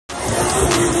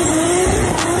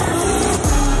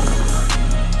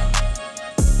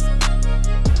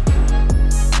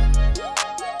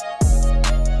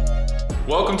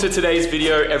to today's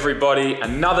video, everybody.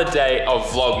 Another day of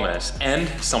Vlogmas, and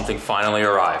something finally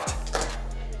arrived.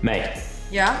 Mate.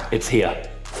 Yeah? It's here.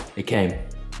 It came.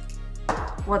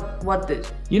 What did?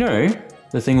 You know,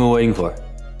 the thing we're waiting for.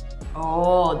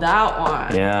 Oh, that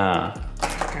one. Yeah.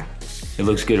 Okay. It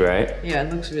looks good, right? Yeah,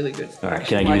 it looks really good. All right,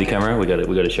 can I give you the camera? We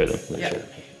gotta show them. Yeah.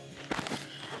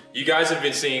 You guys have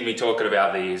been seeing me talking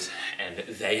about these, and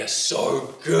they are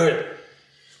so good.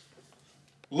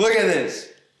 Look at this.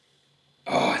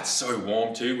 Oh, it's so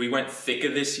warm too. We went thicker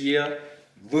this year.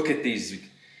 Look at these.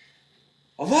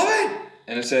 I love it.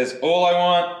 And it says, all I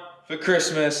want for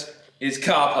Christmas is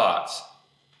car parts.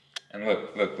 And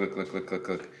look.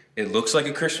 It looks like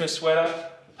a Christmas sweater,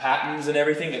 patterns and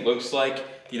everything. It looks like,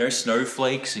 you know,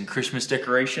 snowflakes and Christmas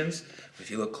decorations. But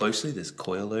if you look closely, there's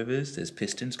coilovers, there's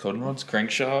pistons, cotton rods,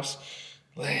 crankshafts.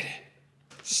 Look at it.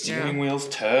 Steering wheels,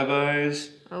 turbos.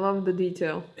 I love the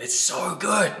detail. It's so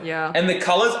good. Yeah. And the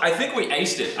colors, I think we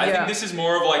aced it. I think this is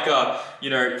more of like a, you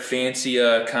know,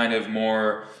 fancier kind of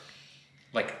more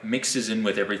like mixes in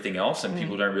with everything else, and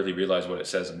people don't really realize what it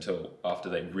says until after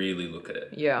they really look at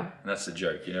it. Yeah. And that's the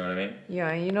joke, you know what I mean?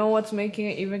 Yeah, and you know what's making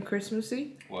it even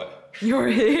Christmassy? What? Your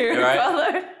hair Right?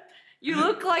 color. You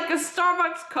look like a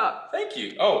Starbucks cup. Thank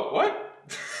you. Oh, what?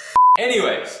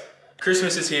 Anyways,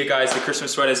 Christmas is here, guys. The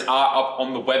Christmas sweaters are up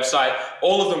on the website.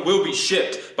 All of them will be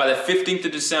shipped by the 15th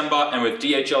of December, and with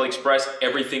DHL Express,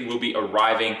 everything will be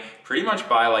arriving pretty much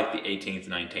by like the 18th,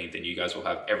 19th, and you guys will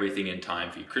have everything in time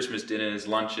for your Christmas dinners,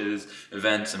 lunches,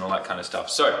 events, and all that kind of stuff.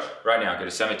 So, right now, go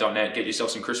to SAMMIT.net, get yourself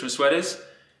some Christmas sweaters,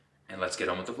 and let's get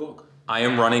on with the vlog. I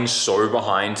am running so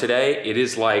behind today. It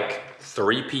is like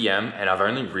 3 p.m. and I've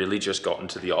only really just gotten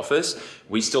to the office.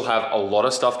 We still have a lot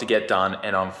of stuff to get done,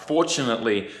 and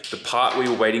unfortunately, the part we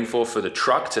were waiting for the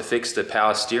truck to fix the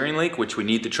power steering leak, which we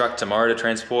need the truck tomorrow to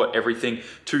transport everything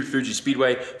to Fuji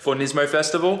Speedway for Nismo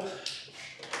Festival,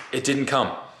 it didn't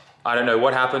come. I don't know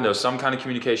what happened. There was some kind of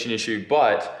communication issue,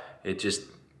 but it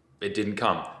didn't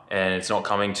come. And it's not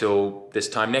coming till this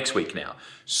time next week now.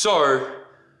 So,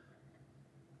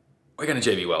 we're gonna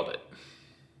JB weld it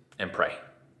and pray.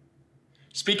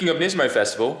 Speaking of Nismo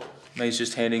Festival, May's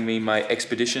just handing me my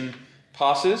expedition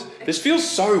passes. This feels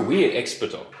so weird,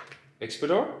 Exhibitor.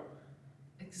 Exhibitor?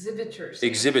 Exhibitors.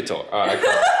 Exhibitor.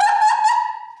 Okay.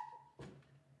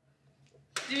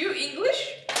 Do you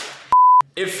English?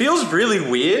 It feels really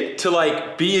weird to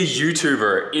like be a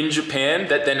YouTuber in Japan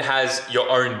that then has your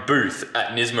own booth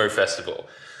at Nismo Festival.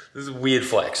 This is a weird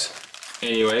flex.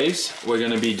 Anyways, we're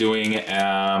gonna be doing,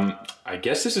 I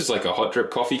guess this is like a hot drip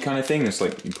coffee kind of thing. It's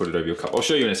like, you put it over your cup. I'll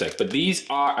show you in a sec, but these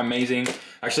are amazing.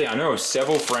 Actually, I know of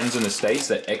several friends in the States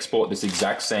that export this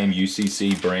exact same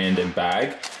UCC brand and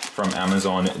bag from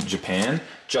Amazon Japan,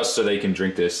 just so they can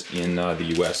drink this in the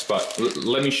US. But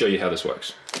let me show you how this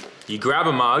works. You grab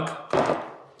a mug,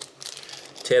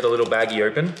 tear the little baggie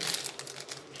open.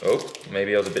 Oh,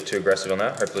 maybe I was a bit too aggressive on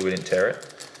that. Hopefully we didn't tear it.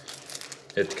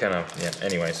 It kind of, yeah,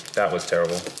 anyways, that was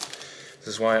terrible. This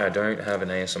is why I don't have an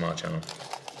ASMR channel.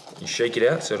 You shake it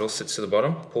out so it all sits to the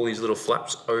bottom. Pull these little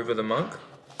flaps over the mug.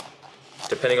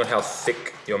 Depending on how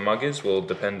thick your mug is will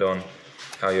depend on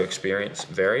how your experience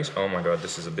varies. Oh my God,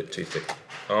 this is a bit too thick.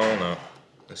 Oh no,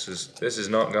 this is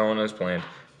not going as planned.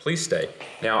 Please stay.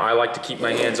 Now I like to keep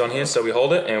my hands on here, so we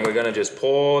hold it and we're gonna just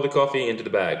pour the coffee into the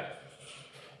bag.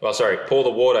 Well, sorry, pour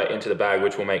the water into the bag,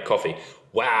 which will make coffee.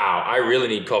 Wow, I really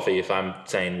need coffee if I'm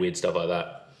saying weird stuff like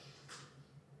that.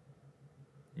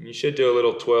 You should do a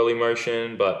little twirly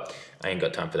motion, but I ain't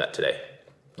got time for that today.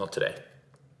 Not today.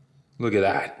 Look at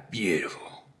that,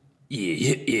 beautiful.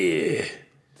 Yeah.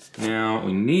 Now,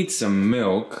 we need some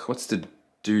milk. What's the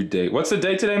due date? What's the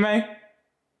date today, May?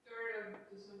 3rd of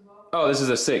December. Oh, this is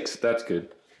the 6th, that's good.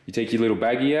 You take your little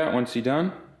baggie out once you're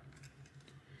done.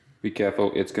 Be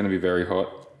careful, it's gonna be very hot.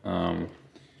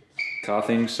 Car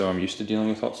things, so I'm used to dealing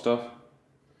with hot stuff.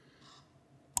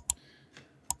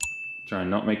 Try and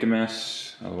not make a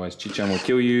mess, otherwise Chichan will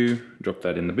kill you. Drop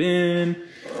that in the bin.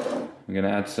 We're gonna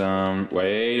add some,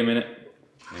 wait a minute.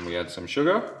 And we add some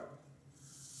sugar.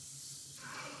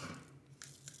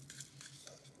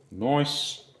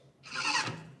 Nice.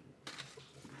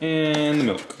 And the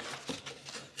milk.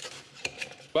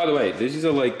 By the way, these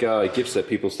are like gifts that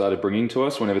people started bringing to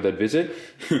us whenever they'd visit.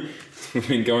 We've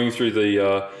been going through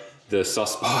the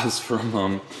sus bars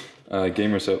from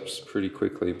Game Recepts pretty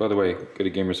quickly. By the way, go to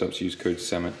Game Recepts, use code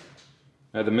SAMMIT.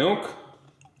 Add the milk.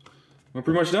 We're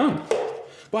pretty much done.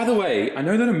 By the way, I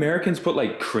know that Americans put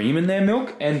like cream in their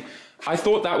milk, and I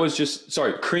thought that was just,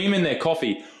 sorry, cream in their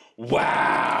coffee.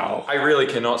 Wow! I really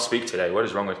cannot speak today. What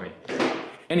is wrong with me?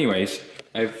 Anyways,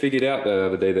 I figured out the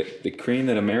other day that the cream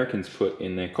that Americans put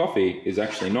in their coffee is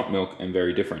actually not milk and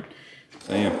very different.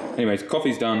 So yeah, anyways,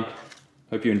 coffee's done.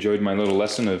 Hope you enjoyed my little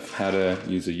lesson of how to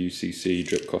use a UCC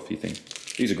drip coffee thing.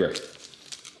 These are great.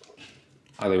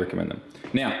 Highly recommend them.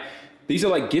 Now, these are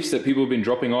like gifts that people have been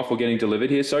dropping off or getting delivered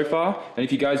here so far. And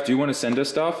if you guys do want to send us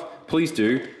stuff, please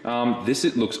do.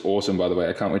 It looks awesome, by the way.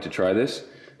 I can't wait to try this.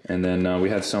 And then we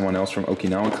had someone else from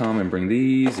Okinawa come and bring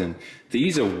these. And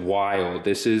these are wild.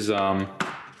 This is, I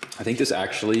think this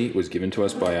actually was given to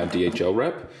us by our DHL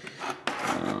rep.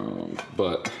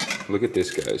 But look at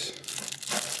this, guys.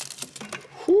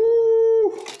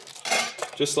 Woo!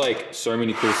 Just like so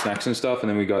many cool snacks and stuff. And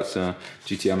then we got some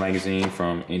GTR magazine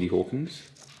from Andy Hawkins.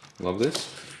 Love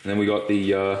this. And then we got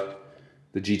the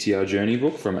GTR Journey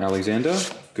book from Alexander,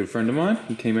 good friend of mine.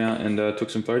 He came out and took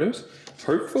some photos.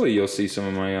 Hopefully you'll see some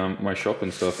of my my shop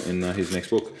and stuff in his next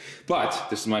book. But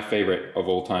this is my favorite of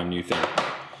all time new thing,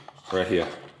 right here.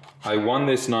 I won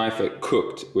this knife at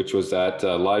Cooked, which was that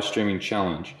live streaming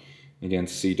challenge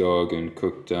against Sea Dog and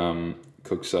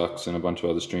Cook Sucks and a bunch of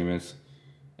other streamers.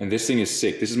 And this thing is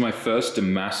sick. This is my first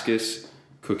Damascus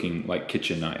cooking, like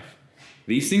kitchen knife.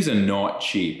 These things are not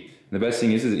cheap. And the best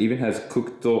thing is it even has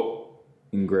Cooked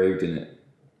engraved in it.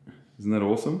 Isn't that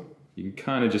awesome? You can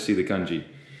kind of just see the kanji.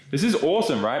 This is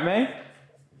awesome, right, May?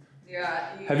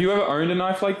 Yeah. Have you ever owned a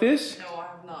knife like this? No, I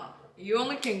have not. You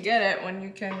only can get it when you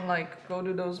can like go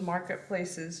to those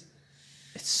marketplaces.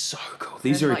 It's so cool.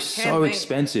 These are like so handmade.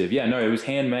 expensive. Yeah, no, it was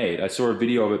handmade. I saw a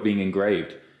video of it being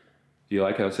engraved. Do you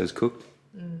like how it says cooked?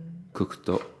 Cooked.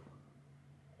 Okay,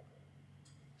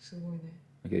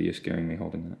 you're scaring me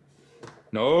holding that.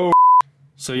 No.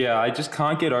 So yeah, I just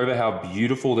can't get over how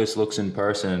beautiful this looks in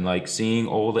person. Like seeing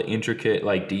all the intricate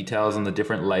like details and the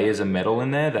different layers of metal in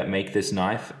there that make this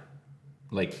knife,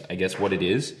 like I guess what it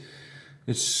is.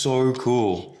 It's so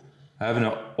cool. I have an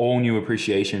all new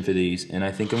appreciation for these, and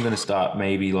I think I'm gonna start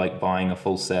maybe like buying a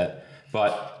full set.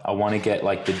 But I want to get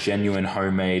like the genuine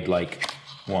homemade like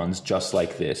ones just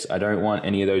like this. I don't want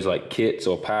any of those like kits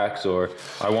or packs, or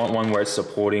I want one where it's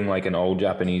supporting like an old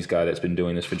Japanese guy that's been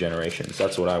doing this for generations.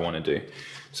 That's what I want to do.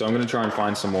 So I'm going to try and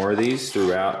find some more of these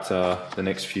throughout the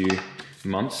next few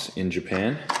months in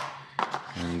Japan.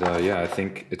 And yeah, I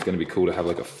think it's going to be cool to have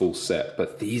like a full set.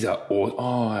 But these are all,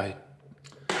 oh, I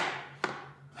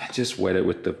just wet it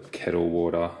with the kettle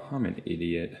water. I'm an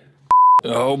idiot.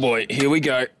 Oh boy, here we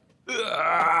go.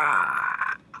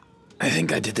 I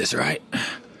think I did this right.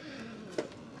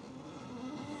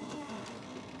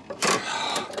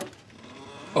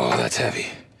 Oh, that's heavy.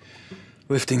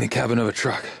 Lifting the cabin of a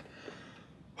truck.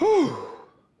 Whew.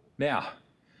 Now,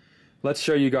 let's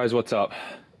show you guys what's up.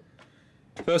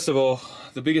 First of all,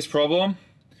 the biggest problem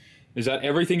is that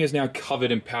everything is now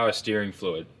covered in power steering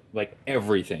fluid. Like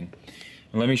everything.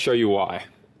 And let me show you why.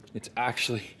 It's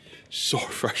actually so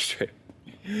frustrating.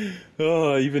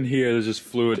 Oh, even here, there's just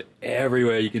fluid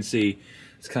everywhere. You can see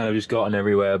it's kind of just gotten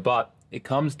everywhere. But it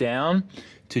comes down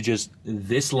to just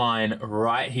this line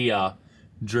right here,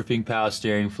 dripping power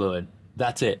steering fluid.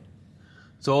 That's it.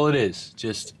 That's all it is.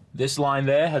 Just this line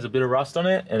there has a bit of rust on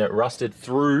it, and it rusted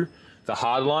through the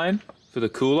hard line for the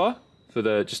cooler, for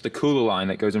just the cooler line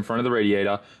that goes in front of the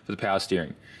radiator for the power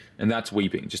steering. And that's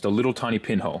weeping, just a little tiny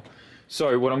pinhole.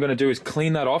 So what I'm gonna do is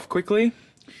clean that off quickly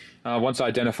once I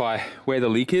identify where the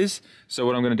leak is. So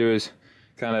what I'm gonna do is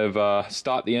kind of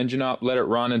start the engine up, let it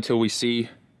run until we see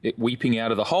it weeping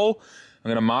out of the hole. I'm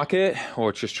gonna mark it,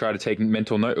 or just try to take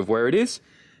mental note of where it is.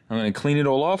 I'm gonna clean it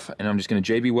all off, and I'm just gonna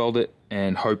JB weld it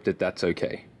and hope that that's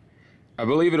okay. I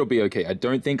believe it'll be okay. I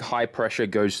don't think high pressure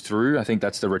goes through. I think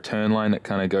that's the return line that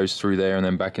kind of goes through there and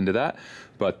then back into that.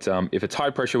 But if it's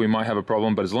high pressure, we might have a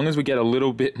problem. But as long as we get a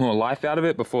little bit more life out of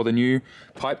it before the new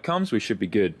pipe comes, we should be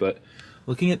good. But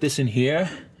looking at this in here,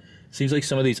 seems like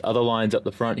some of these other lines up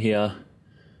the front here,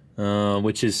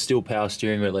 which is still power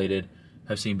steering related,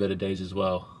 have seen better days as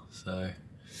well. So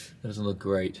it doesn't look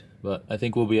great. But I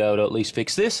think we'll be able to at least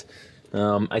fix this.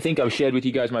 I think I've shared with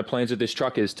you guys my plans with this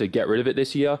truck is to get rid of it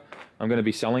this year. I'm going to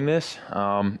be selling this.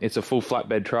 It's a full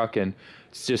flatbed truck, and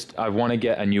it's just I want to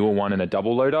get a newer one and a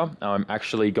double loader. I'm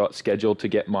actually got scheduled to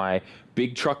get my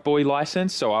big truck boy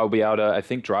license, so I'll be able to, I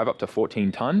think, drive up to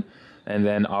 14 ton. And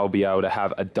then I'll be able to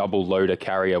have a double loader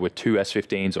carrier with 2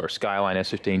 S15s or a Skyline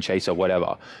S15 Chaser,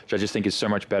 whatever, which I just think is so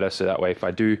much better. So that way, if I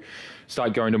do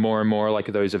start going to more and more like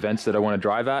those events that I want to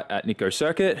drive at Nico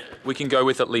Circuit, we can go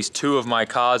with at least 2 of my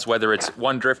cars, whether it's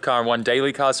one drift car and one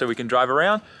daily car so we can drive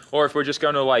around, or if we're just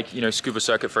going to like, you know, scuba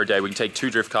circuit for a day, we can take 2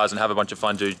 drift cars and have a bunch of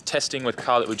fun, do testing with the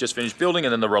car that we just finished building,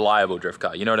 and then the reliable drift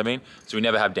car, you know what I mean? So we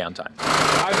never have downtime.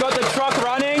 I've got the truck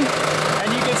running,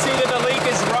 and you can see that the leak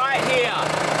is right here.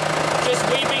 Just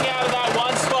weeping out of that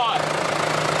one spot.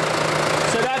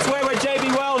 So that's where we're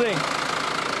JB welding.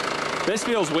 This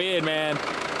feels weird, man.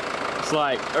 just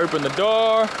like open the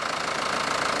door,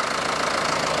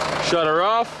 shut her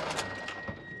off,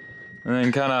 and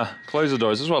then kind of close the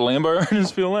doors. This is what Lambo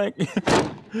owners feel like.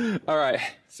 All right,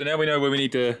 so now we know where we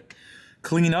need to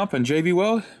clean up and JV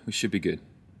World. We should be good.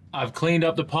 I've cleaned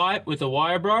up the pipe with a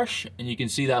wire brush, and you can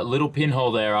see that little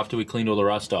pinhole there after we cleaned all the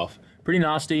rust off. Pretty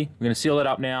nasty. We're gonna seal it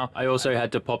up now. I also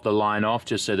had to pop the line off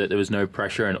just so that there was no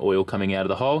pressure and oil coming out of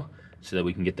the hole so that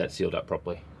we can get that sealed up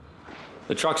properly.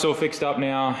 The truck's all fixed up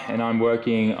now, and I'm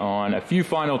working on a few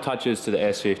final touches to the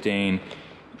S15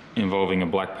 involving a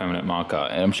black permanent marker.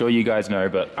 And I'm sure you guys know,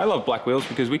 but I love black wheels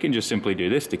because we can just simply do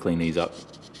this to clean these up.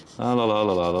 La la la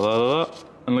la la la la la.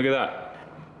 And look at that.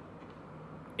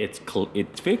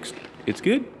 It's fixed. It's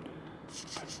good.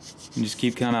 And just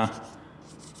keep kind of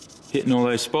hitting all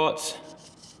those spots.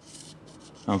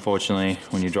 Unfortunately,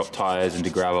 when you drop tires into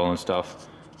gravel and stuff,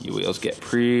 your wheels get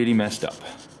pretty messed up.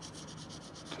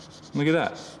 Look at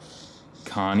that.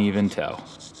 Can't even tell.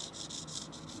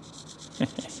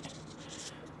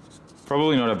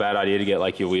 Probably not a bad idea to get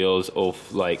like your wheels all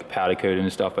like powder coated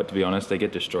and stuff, but to be honest, they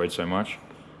get destroyed so much.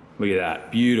 Look at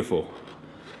that, beautiful.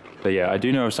 But yeah, I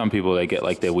do know some people that get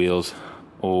like their wheels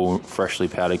all freshly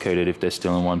powder coated if they're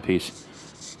still in one piece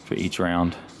for each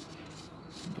round.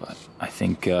 But I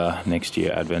think next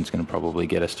year Advent's gonna probably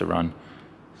get us to run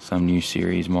some new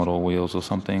series model wheels or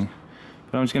something.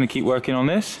 But I'm just gonna keep working on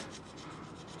this.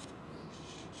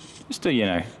 Just to, you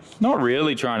know, not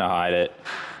really trying to hide it.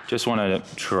 Just want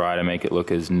to try to make it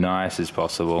look as nice as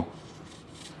possible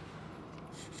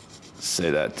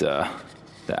so that the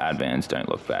Advans don't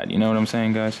look bad. You know what I'm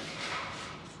saying, guys?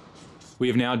 We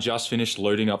have now just finished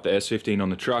loading up the S15 on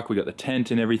the truck. We got the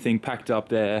tent and everything packed up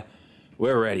there.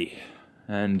 We're ready.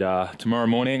 And tomorrow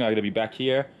morning, I'm gonna be back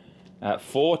here at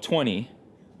 4:20,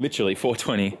 literally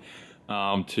 4:20,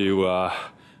 to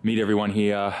meet everyone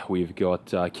here. We've got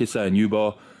Kissa and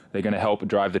Yubo. They're gonna help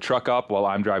drive the truck up while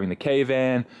I'm driving the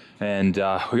K-van. And we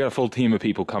got a full team of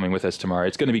people coming with us tomorrow.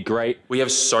 It's gonna be great. We have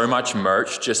so much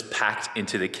merch just packed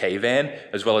into the K-van,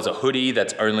 as well as a hoodie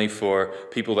that's only for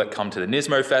people that come to the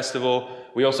Nismo Festival.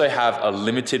 We also have a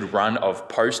limited run of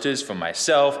posters for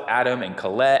myself, Adam, and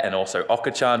Colette, and also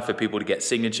Okachan for people to get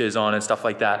signatures on and stuff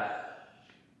like that.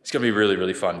 It's gonna be a really,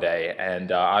 really fun day.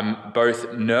 And I'm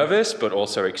both nervous, but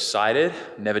also excited.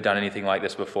 Never done anything like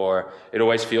this before. It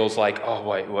always feels like, oh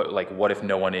wait, what if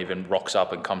no one even rocks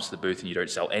up and comes to the booth and you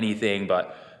don't sell anything?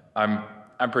 But I'm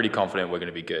pretty confident we're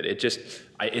gonna be good.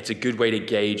 It's a good way to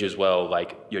gauge as well,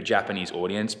 like your Japanese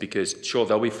audience, because sure,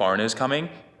 there'll be foreigners coming,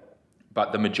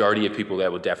 but the majority of people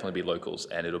there will definitely be locals,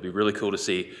 and it'll be really cool to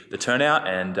see the turnout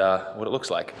and what it looks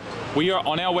like. We are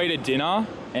on our way to dinner,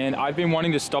 and I've been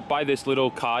wanting to stop by this little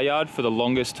car yard for the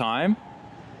longest time,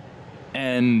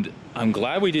 and I'm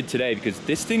glad we did today because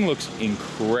this thing looks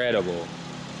incredible.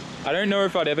 I don't know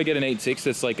if I'd ever get an 8.6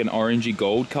 that's like an orangey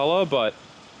gold color, but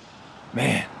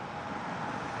man.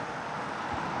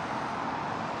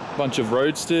 Bunch of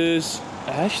roadsters.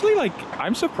 Actually, like,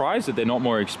 I'm surprised that they're not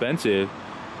more expensive.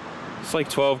 It's like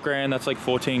 12 grand, that's like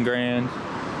 14 grand.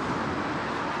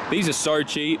 These are so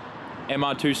cheap.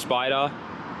 MR2 Spider,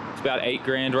 it's about 8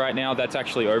 grand right now. That's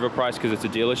actually overpriced because it's a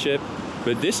dealership.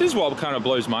 But this is what kind of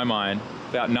blows my mind.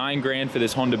 About 9 grand for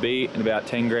this Honda Beat and about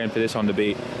 10 grand for this Honda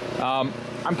Beat. I'm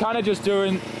kind of just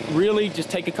really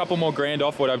just take a couple more grand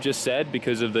off what I've just said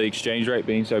because of the exchange rate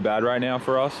being so bad right now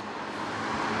for us.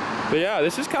 But yeah,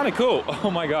 this is kind of cool. Oh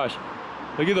my gosh.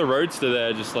 Look at the roadster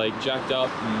there, just like jacked up,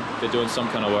 and they're doing some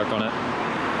kind of work on it.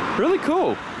 Really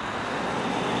cool.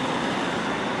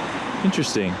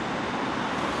 Interesting.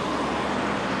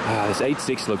 This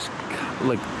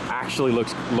 8.6 actually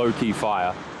looks low-key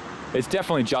fire. It's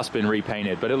definitely just been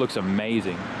repainted, but it looks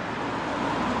amazing.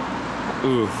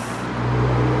 Oof.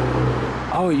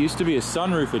 Oh, it used to be a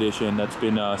sunroof edition that's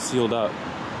been sealed up.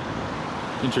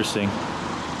 Interesting.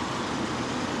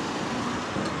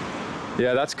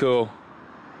 Yeah, that's cool.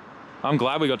 I'm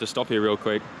glad we got to stop here real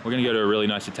quick. We're gonna go to a really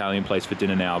nice Italian place for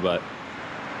dinner now, but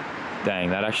dang,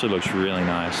 that actually looks really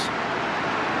nice.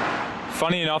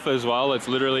 Funny enough as well, it's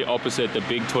literally opposite the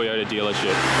big Toyota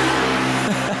dealership.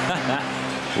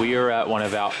 We are at one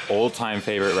of our all-time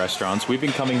favorite restaurants. We've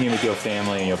been coming here with your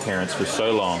family and your parents for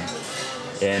so long.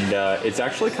 And it's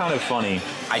actually kind of funny.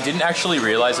 I didn't actually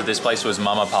realize that this place was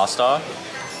Mama Pasta,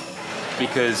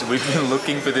 because we've been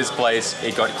looking for this place.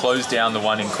 It got closed down, the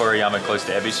one in Koriyama close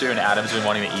to Ebisu, and Adam's been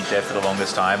wanting to eat there for the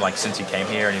longest time, like since he came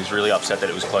here, and he was really upset that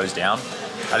it was closed down.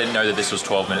 I didn't know that this was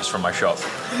 12 minutes from my shop.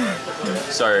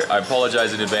 So I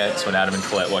apologize in advance when Adam and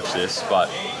Colette watch this, but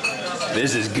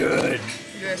this is good.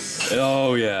 Yes.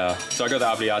 Oh yeah. So I got the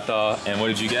arrabbiata, and what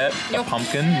did you get? A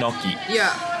pumpkin gnocchi.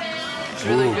 Yeah. It's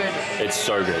really good. It's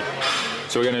so good.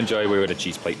 So we're gonna enjoy, we've got a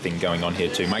cheese plate thing going on here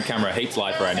too. My camera hates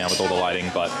life right now with all the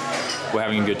lighting, but we're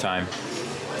having a good time.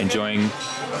 Enjoying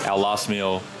our last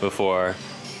meal before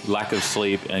lack of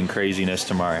sleep and craziness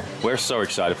tomorrow. We're so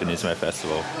excited for Nismo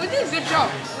Festival. We did a good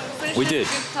job. We did.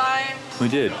 Good time. We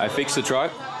did. I fixed the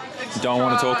truck. Don't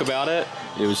want to talk about it.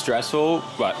 It was stressful,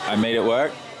 but I made it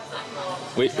work.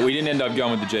 We didn't end up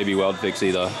going with the JB Weld fix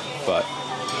either, but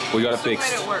we got it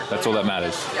fixed. Made it work. That's all that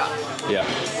matters. Yeah. Yeah.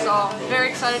 So very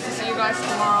excited to see you guys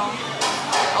tomorrow.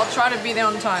 I'll try to be there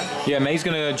on time. Yeah, May's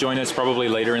gonna join us probably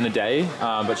later in the day,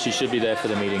 but she should be there for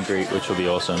the meet and greet, which will be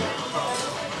awesome.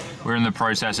 We're in the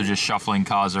process of just shuffling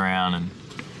cars around, and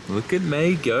look at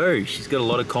May go. She's got a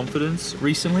lot of confidence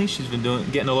recently. She's been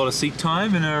getting a lot of seat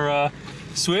time in her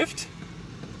Swift.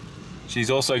 She's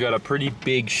also got a pretty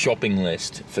big shopping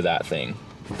list for that thing.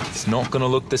 It's not gonna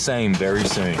look the same very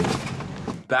soon.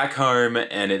 Back home,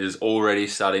 and it is already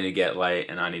starting to get late,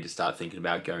 and I need to start thinking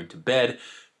about going to bed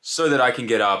so that I can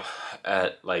get up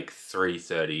at like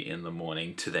 3:30 in the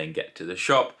morning to then get to the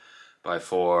shop by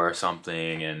 4 or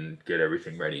something and get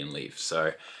everything ready and leave.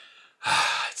 So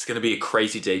it's gonna be a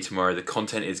crazy day tomorrow. The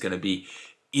content is gonna be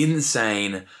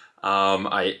insane.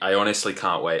 I honestly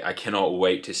can't wait. I cannot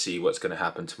wait to see what's gonna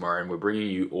happen tomorrow, and we're bringing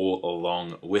you all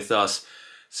along with us.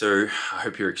 So I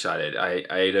hope you're excited.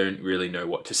 I don't really know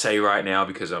what to say right now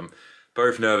because I'm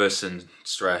both nervous and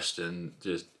stressed and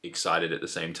just excited at the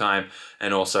same time.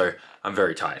 And also I'm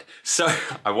very tired. So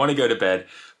I wanna go to bed.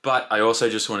 But I also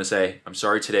just want to say, I'm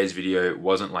sorry today's video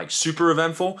wasn't like super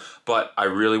eventful, but I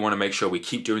really want to make sure we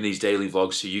keep doing these daily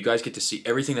vlogs so you guys get to see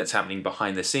everything that's happening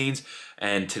behind the scenes.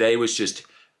 And today was just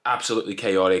absolutely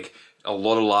chaotic, a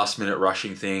lot of last minute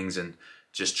rushing things and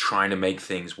just trying to make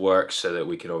things work so that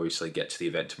we can obviously get to the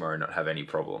event tomorrow and not have any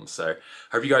problems. So I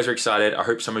hope you guys are excited. I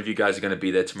hope some of you guys are going to be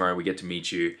there tomorrow. We get to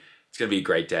meet you. It's going to be a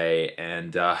great day.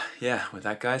 And yeah, with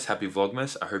that guys, happy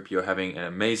Vlogmas. I hope you're having an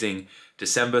amazing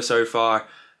December so far.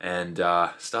 And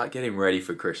start getting ready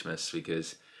for Christmas,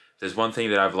 because there's one thing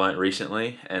that I've learned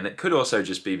recently, and it could also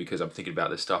just be because I'm thinking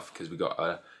about this stuff because we got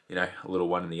a little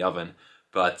one in the oven,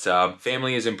 but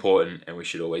family is important and we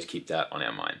should always keep that on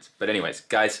our minds. But anyways,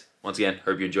 guys, once again,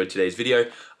 hope you enjoyed today's video.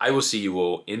 I will see you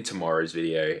all in tomorrow's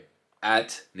video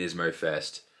at Nismo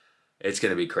Fest. It's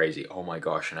going to be crazy. Oh my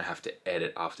gosh, and I have to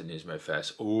edit after Nismo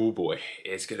Fest. Oh boy,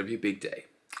 it's going to be a big day.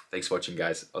 Thanks for watching,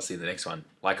 guys. I'll see you in the next one.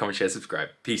 Like, comment, share, subscribe.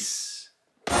 Peace.